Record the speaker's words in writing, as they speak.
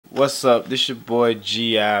What's up? This your boy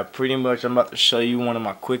GI. Pretty much I'm about to show you one of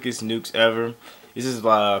my quickest nukes ever. This is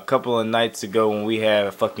a couple of nights ago when we had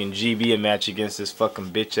a fucking GB match against this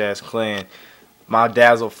fucking bitch ass clan. My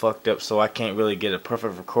DAZZLE fucked up, so I can't really get a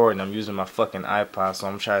perfect recording. I'm using my fucking iPod, so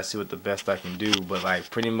I'm trying to see what the best I can do. But like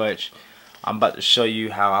pretty much I'm about to show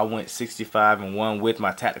you how I went 65-1 with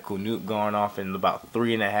my tactical nuke going off in about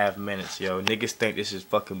 3.5 minutes, yo. Niggas think this is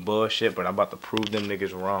fucking bullshit, but I'm about to prove them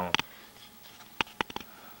niggas wrong.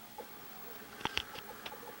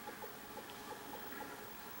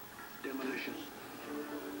 Demolition.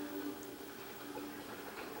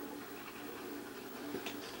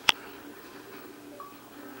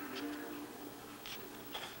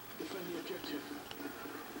 Defend the objective.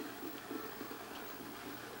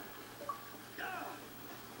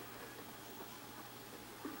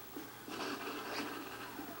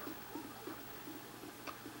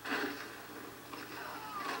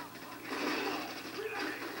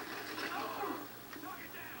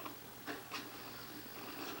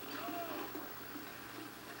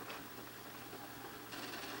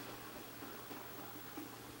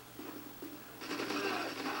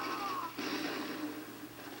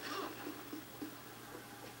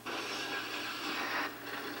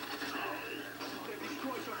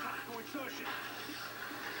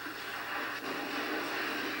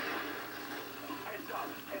 Heads up,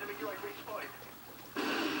 enemy UAV spotted.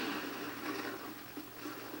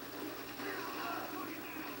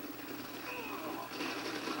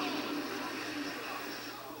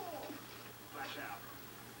 Flash out.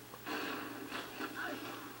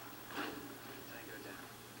 Tango down.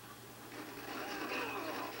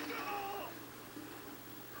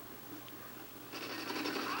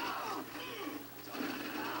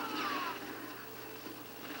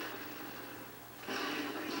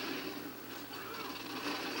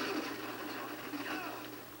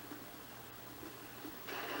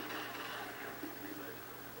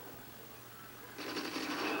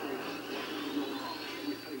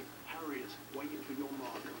 Waiting for your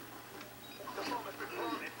mark. The bomb has been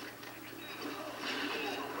planted.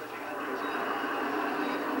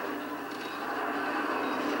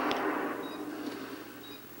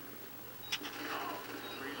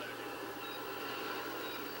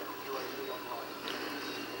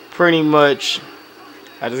 Pretty much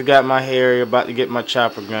I just got my hair about to get my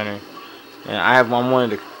chopper gunner, and I'm one of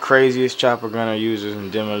the craziest chopper gunner users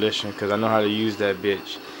in Demolition because I know how to use that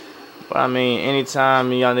bitch. But I mean,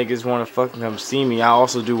 anytime y'all niggas want to fucking come see me, I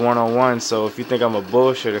also do one-on-one. So if you think I'm a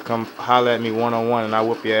bullshitter, come holler at me one-on-one and I'll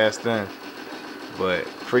whoop your ass then. But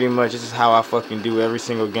pretty much this is how I fucking do every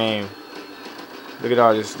single game. Look at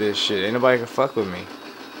all this shit. Ain't nobody can fuck with me.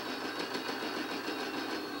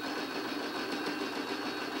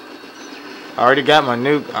 I already got my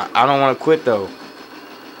nuke. I don't want to quit though.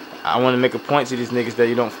 I want to make a point to these niggas that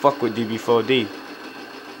you don't fuck with DB4D.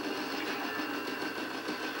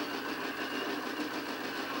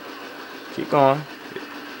 Keep going.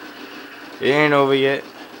 It ain't over yet.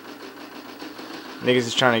 Niggas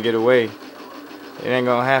is trying to get away. It ain't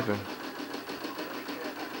gonna happen.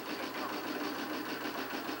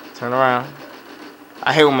 Turn around.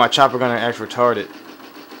 I hate when my chopper gunner acts retarded.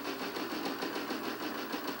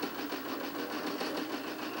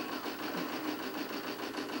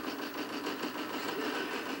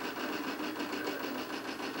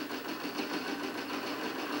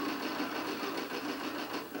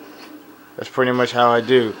 That's pretty much how I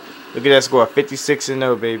do. Look at that score,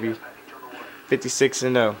 56-0, baby.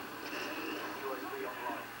 56-0.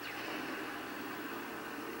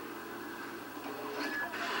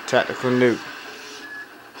 Tactical nuke.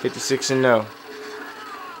 56-0.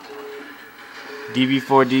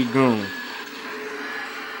 DB4D goon.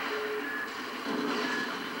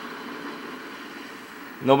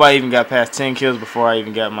 Nobody even got past 10 kills before I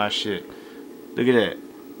even got my shit. Look at that.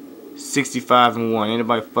 65-1. Ain't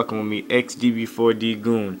nobody fucking with me. XDB4D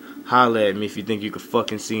goon. Holla at me if you think you can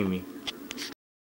fucking see me.